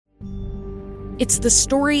It's the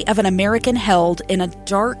story of an American held in a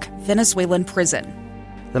dark Venezuelan prison.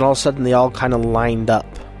 Then all of a sudden they all kind of lined up.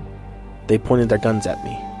 They pointed their guns at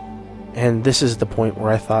me. And this is the point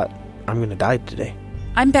where I thought, I'm going to die today.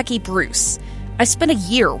 I'm Becky Bruce. I spent a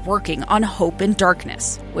year working on Hope in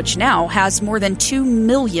Darkness, which now has more than 2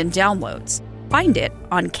 million downloads. Find it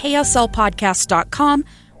on kslpodcast.com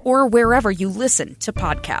or wherever you listen to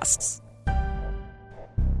podcasts.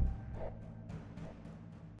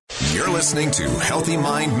 You're listening to Healthy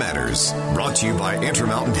Mind Matters, brought to you by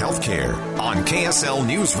Intermountain Healthcare on KSL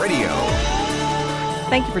News Radio.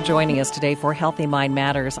 Thank you for joining us today for Healthy Mind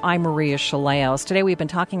Matters. I'm Maria Shilaos. Today we've been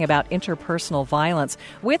talking about interpersonal violence.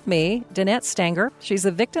 With me, Danette Stanger. She's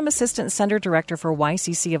the Victim Assistance Center Director for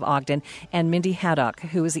YCC of Ogden, and Mindy Haddock,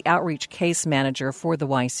 who is the Outreach Case Manager for the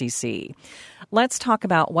YCC. Let's talk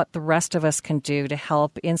about what the rest of us can do to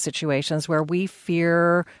help in situations where we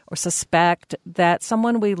fear or suspect that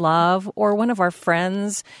someone we love or one of our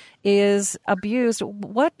friends is abused.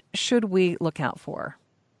 What should we look out for?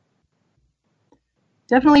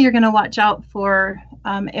 Definitely you're going to watch out for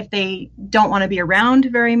if they don't want to be around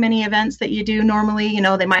very many events that you do normally. You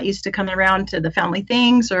know, they might used to come around to the family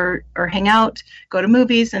things or hang out, go to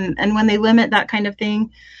movies, and when they limit that kind of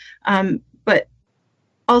thing. But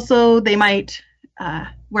also they might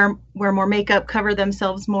wear more makeup, cover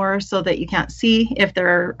themselves more so that you can't see if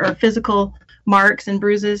there are physical marks and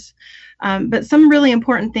bruises. But some really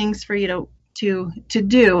important things for you to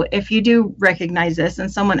do if you do recognize this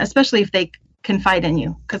and someone, especially if they confide in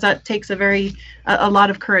you, because that takes a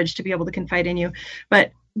lot of courage to be able to confide in you.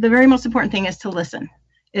 But the very most important thing is to listen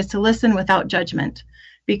without judgment,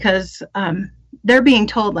 because they're being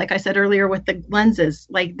told, like I said earlier with the lenses,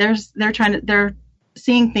 like they're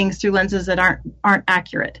seeing things through lenses that aren't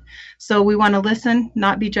accurate. So we want to listen,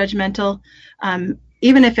 not be judgmental,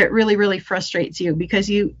 even if it really, really frustrates you, because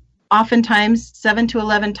you oftentimes 7 to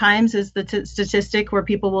 11 times is the statistic where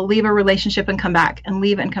people will leave a relationship and come back and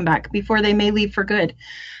leave and come back before they may leave for good,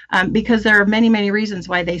 because there are many, many reasons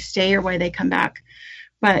why they stay or why they come back.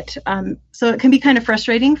 But so it can be kind of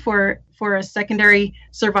frustrating for a secondary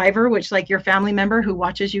survivor, which like your family member who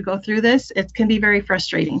watches you go through this, it can be very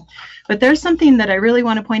frustrating. But there's something that I really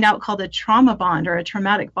want to point out called a trauma bond or a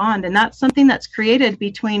traumatic bond. And that's something that's created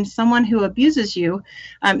between someone who abuses you.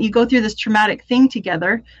 You go through this traumatic thing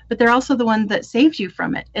together, but they're also the one that saves you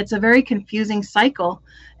from it. It's a very confusing cycle.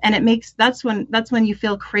 And that's when you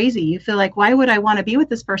feel crazy. You feel like, why would I want to be with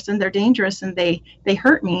this person? They're dangerous and they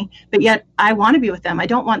hurt me, but yet I want to be with them. I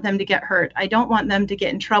don't want them to get hurt. I don't want them to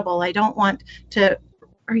get in trouble. I don't want to,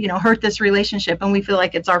 hurt this relationship. And we feel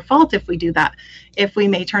like it's our fault if we do that, if we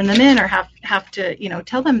may turn them in or have to,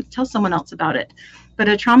 tell someone else about it. But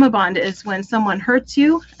a trauma bond is when someone hurts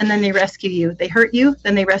you and then they rescue you. They hurt you,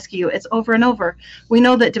 then they rescue you. It's over and over. We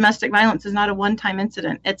know that domestic violence is not a one-time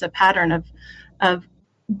incident. It's a pattern of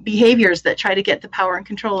behaviors that try to get the power and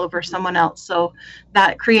control over someone else. So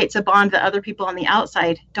that creates a bond that other people on the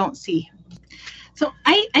outside don't see. So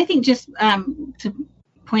I think just to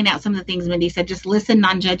point out some of the things Mindy said, just listen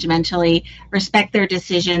non-judgmentally, respect their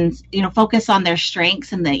decisions, focus on their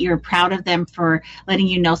strengths and that you're proud of them for letting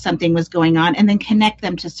you know something was going on, and then connect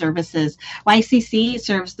them to services. YCC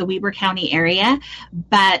serves the Weber County area,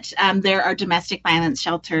 but there are domestic violence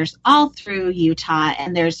shelters all through Utah,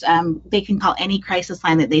 and there's they can call any crisis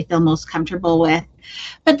line that they feel most comfortable with.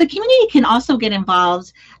 But the community can also get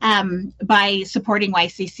involved by supporting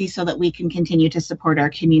YCC so that we can continue to support our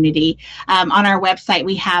community. On our website,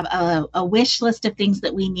 we have a wish list of things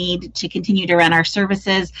that we need to continue to run our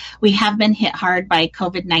services. We have been hit hard by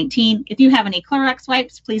COVID-19. If you have any Clorox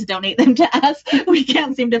wipes, please donate them to us. We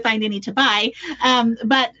can't seem to find any to buy.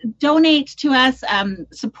 But donate to us,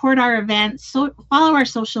 support our events, follow our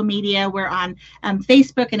social media. We're on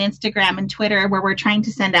Facebook and Instagram and Twitter, where we're trying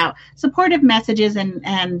to send out supportive messages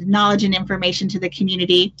and knowledge and information to the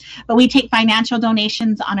community. But we take financial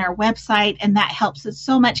donations on our website, and that helps us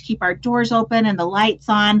so much keep our doors open and the lights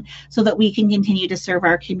on so that we can continue to serve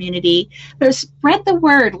our community. But spread the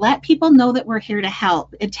word. Let people know that we're here to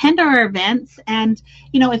help. Attend our events, and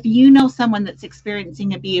if you know someone that's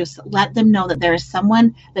experiencing abuse, let them know that there is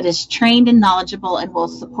someone that is trained and knowledgeable and will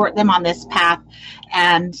support them on this path.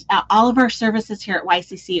 And all of our services here at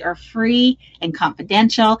YCC are free and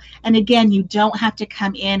confidential. And again, you don't have to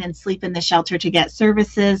come in and sleep in the shelter to get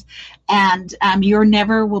services. And you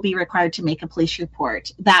never will be required to make a police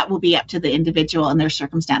report. That will be up to the individual and their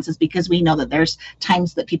circumstances, because we know that there's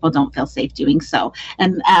times that people don't feel safe doing so.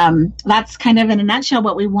 And that's kind of in a nutshell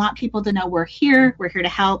what we want people to know. We're here to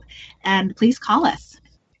help, and please call us.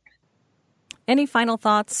 Any final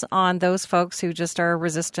thoughts on those folks who just are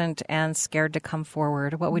resistant and scared to come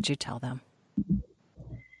forward? What would you tell them?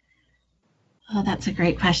 Oh, that's a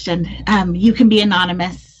great question. You can be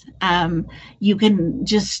anonymous. You can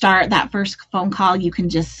just start that first phone call. You can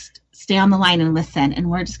just stay on the line and listen. And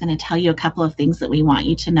we're just going to tell you a couple of things that we want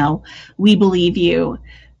you to know. We believe you.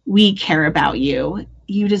 We care about you.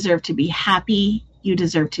 You deserve to be happy. You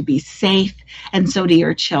deserve to be safe. And so do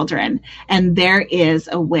your children. And there is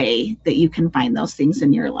a way that you can find those things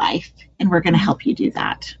in your life. And we're going to help you do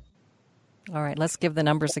that. All right, let's give the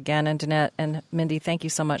numbers again. And Danette and Mindy, thank you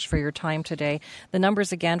so much for your time today. The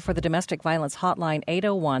numbers again for the Domestic Violence Hotline,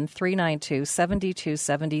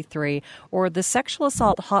 801-392-7273, or the Sexual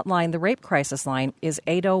Assault Hotline, the Rape Crisis Line, is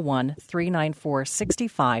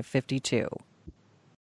 801-394-6552.